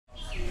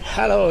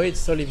Hello,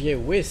 it's Olivier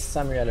with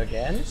Samuel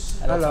again.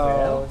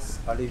 Hello,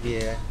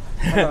 Olivier.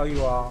 Hello,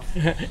 you all.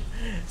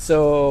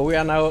 So we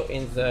are now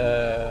in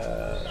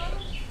the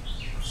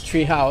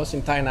tree house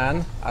in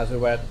Tainan, as we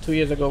were 2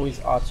 years ago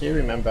with Artie,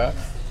 remember?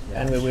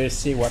 And we will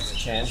see what's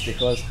changed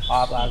because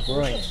arbors are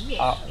growing.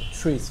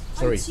 Trees,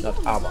 sorry, not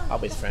arbor,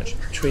 arbor is French.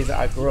 Trees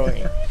are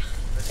growing.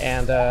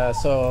 And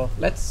so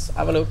let's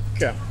have a look.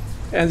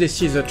 And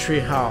this is a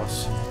tree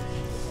house.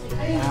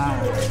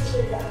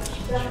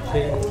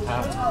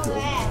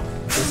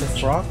 There's a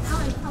frog.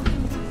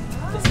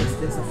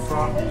 There's a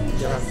frog.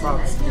 There are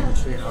frogs in the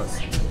tree house.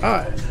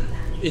 Ah,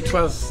 it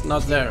was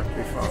not there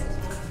before.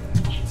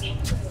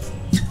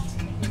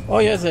 Oh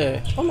yes,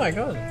 oh my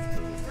god.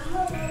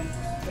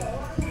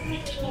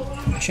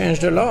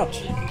 Changed a lot.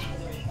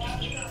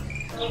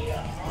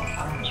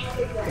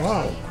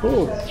 Wow,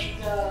 cool.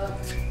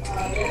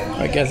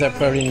 I guess there are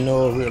probably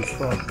no real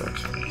frog, but...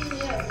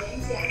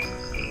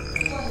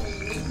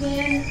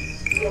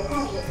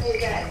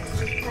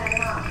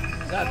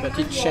 Yeah, but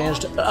it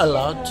changed a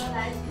lot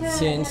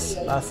since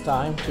last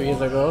time, 2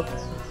 years ago.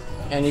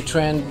 And it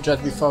rained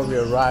just before we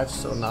arrived,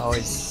 so now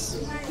it's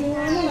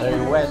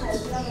very wet.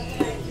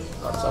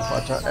 Lots of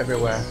water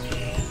everywhere.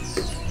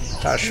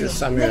 Touch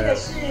Samuel.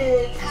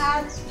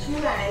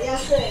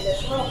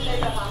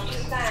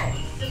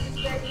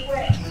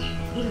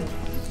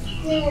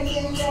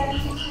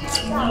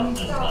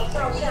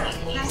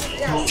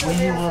 When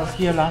you were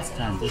here last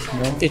time, there's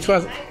no... It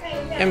was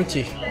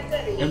empty.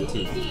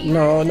 Empty.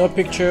 No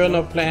picture,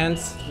 no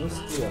plants. No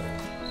still.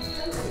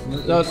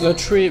 The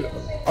tree,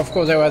 of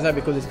course, there was there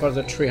because it's called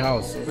the tree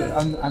house. But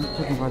I'm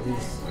talking about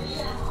this.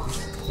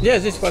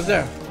 Yes, this was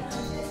there.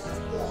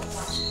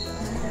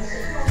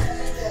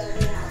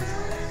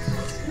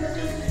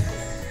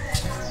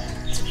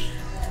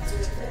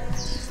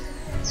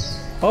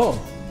 Oh,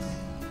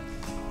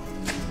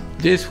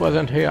 this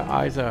wasn't here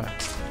either.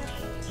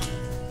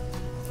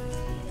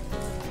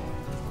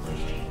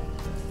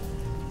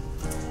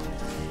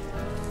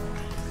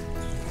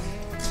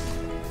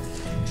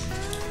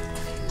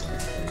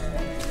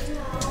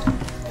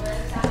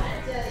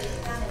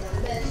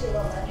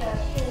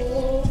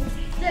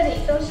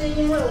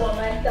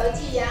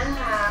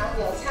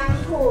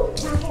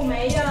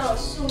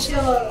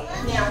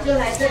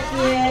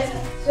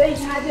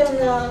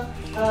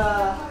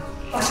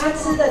把它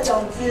吃的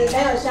种子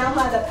没有消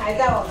化的排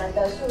在我们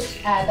的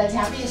的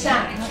墙壁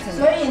上，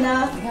所以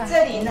呢，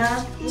这里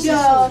呢就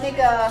那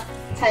个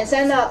产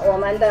生了我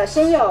们的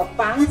先有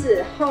房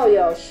子后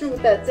有树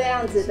的这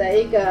样子的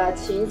一个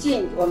情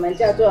境，我们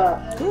叫做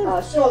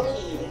硕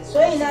体。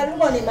所以呢，如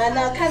果你们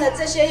呢看了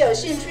这些有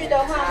兴趣的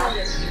话，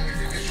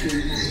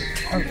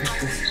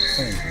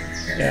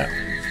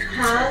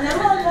好，然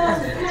后呢，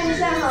你看一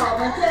下哈，我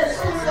们这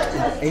树的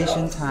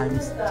Asian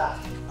times.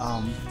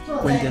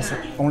 When there's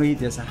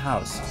a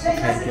house,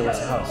 okay, there was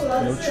a house,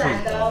 no tree,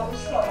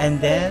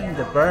 and then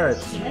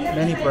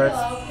many birds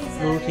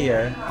flew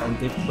here, and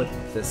they put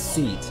the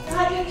seed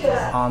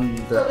on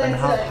the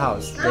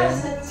house. Then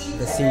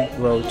the seed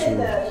grow to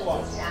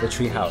the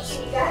tree house.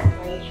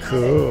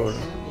 Cool.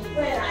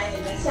 未来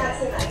你们下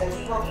次来的时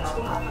候，搞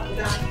不好碰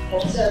到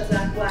红色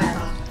砖块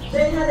哈，所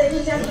以他的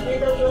印象里面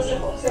都说是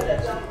红色的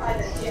砖块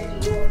的建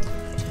筑物。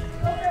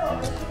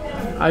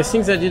 I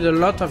think they did a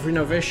lot of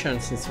renovation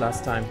since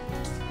last time,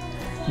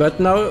 but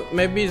now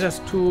maybe there's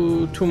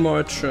too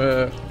much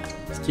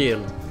steel.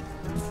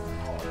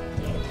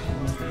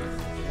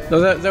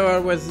 No, they were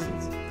always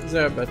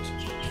there, but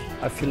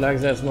I feel like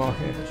there's more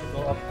here.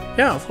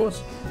 Yeah, of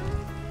course.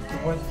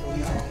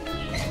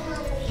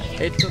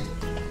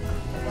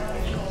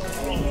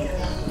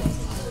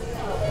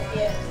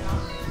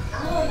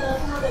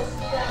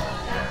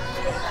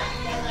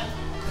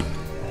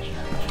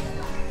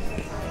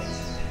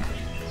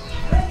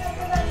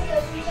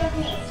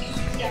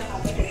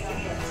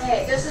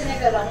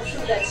榕树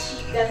的气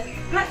根，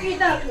它遇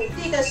到土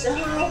地的时候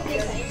变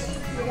成一支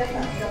枝根，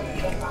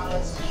就发了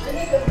起，所以那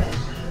个本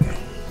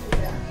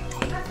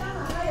身它刚好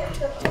它有一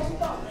个空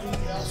洞。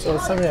So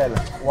Samuel,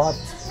 what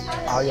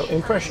are your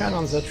impressions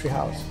on the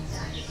treehouse?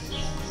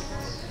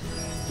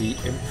 The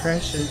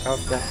impression of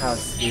the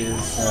house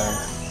is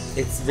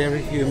it's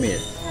very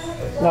humid.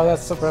 No,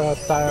 that's super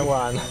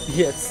Taiwan.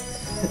 Yes.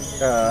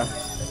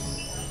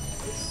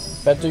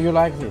 But do you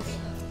like this?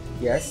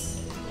 Yes,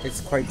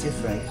 it's quite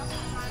different.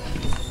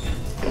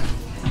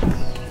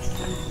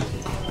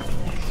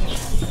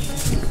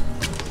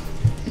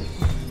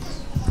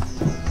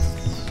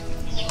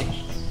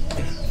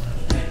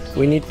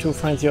 We need to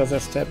find the other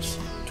steps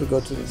to go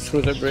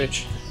through the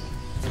bridge.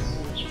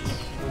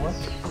 What?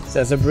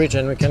 There's a bridge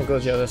and we can go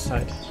the other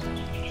side.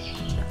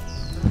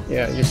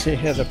 Yeah, you see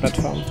here's a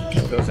platform, we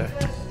can go there.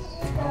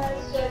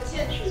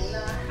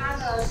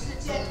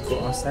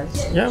 Go outside?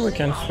 Yeah, we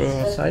can go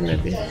outside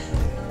maybe.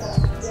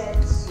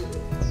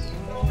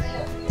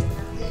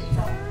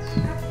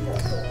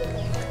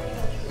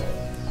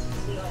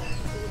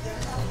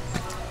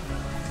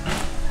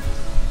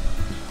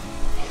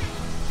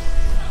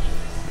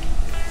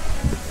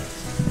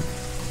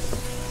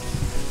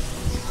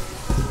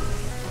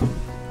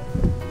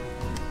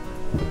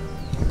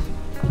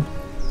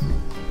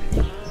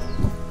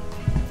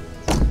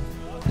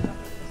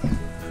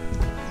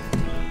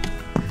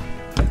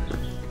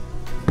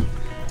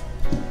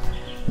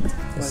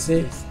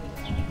 see?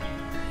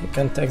 You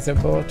can take the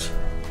boat.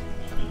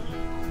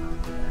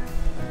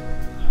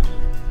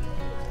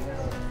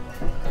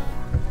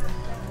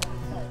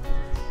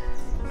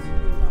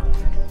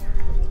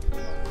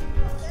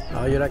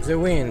 Oh, you like the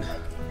wind?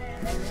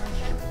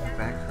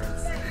 Back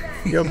hurts.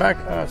 Your back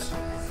hurts.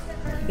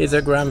 He's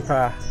a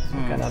grandpa.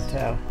 You cannot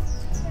tell.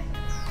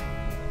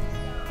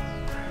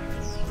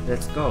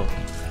 Let's go.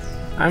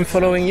 I'm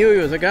following you.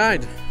 You're the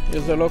guide.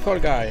 You're the local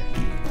guy.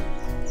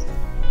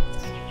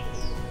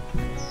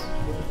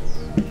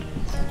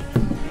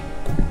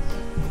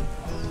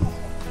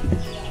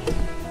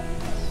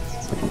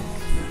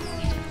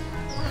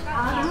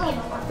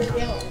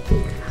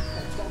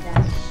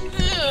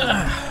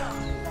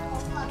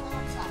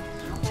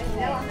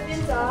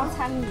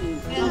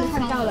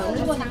到了，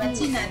如果你们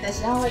进来的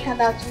时候会看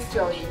到居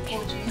酒营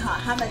夫君哈，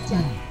他们讲。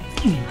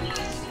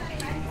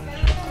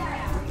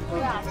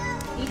对啊，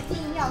一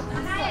定要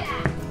看这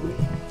里。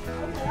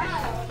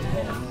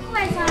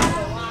外商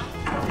有吗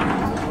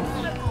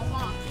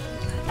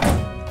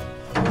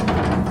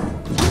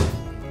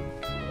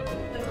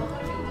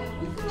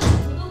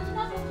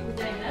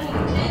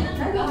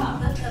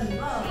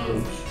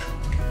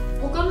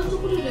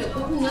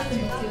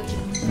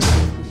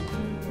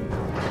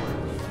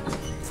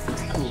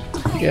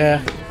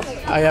？Yeah,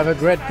 I have a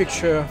great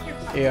picture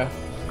here.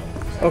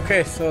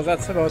 Okay, so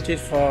that's about it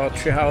for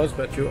Treehouse,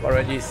 but you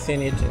already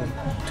seen it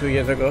 2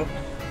 years ago.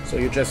 So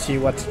you just see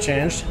what's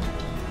changed,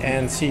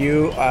 and see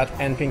you at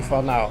Enping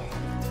for now.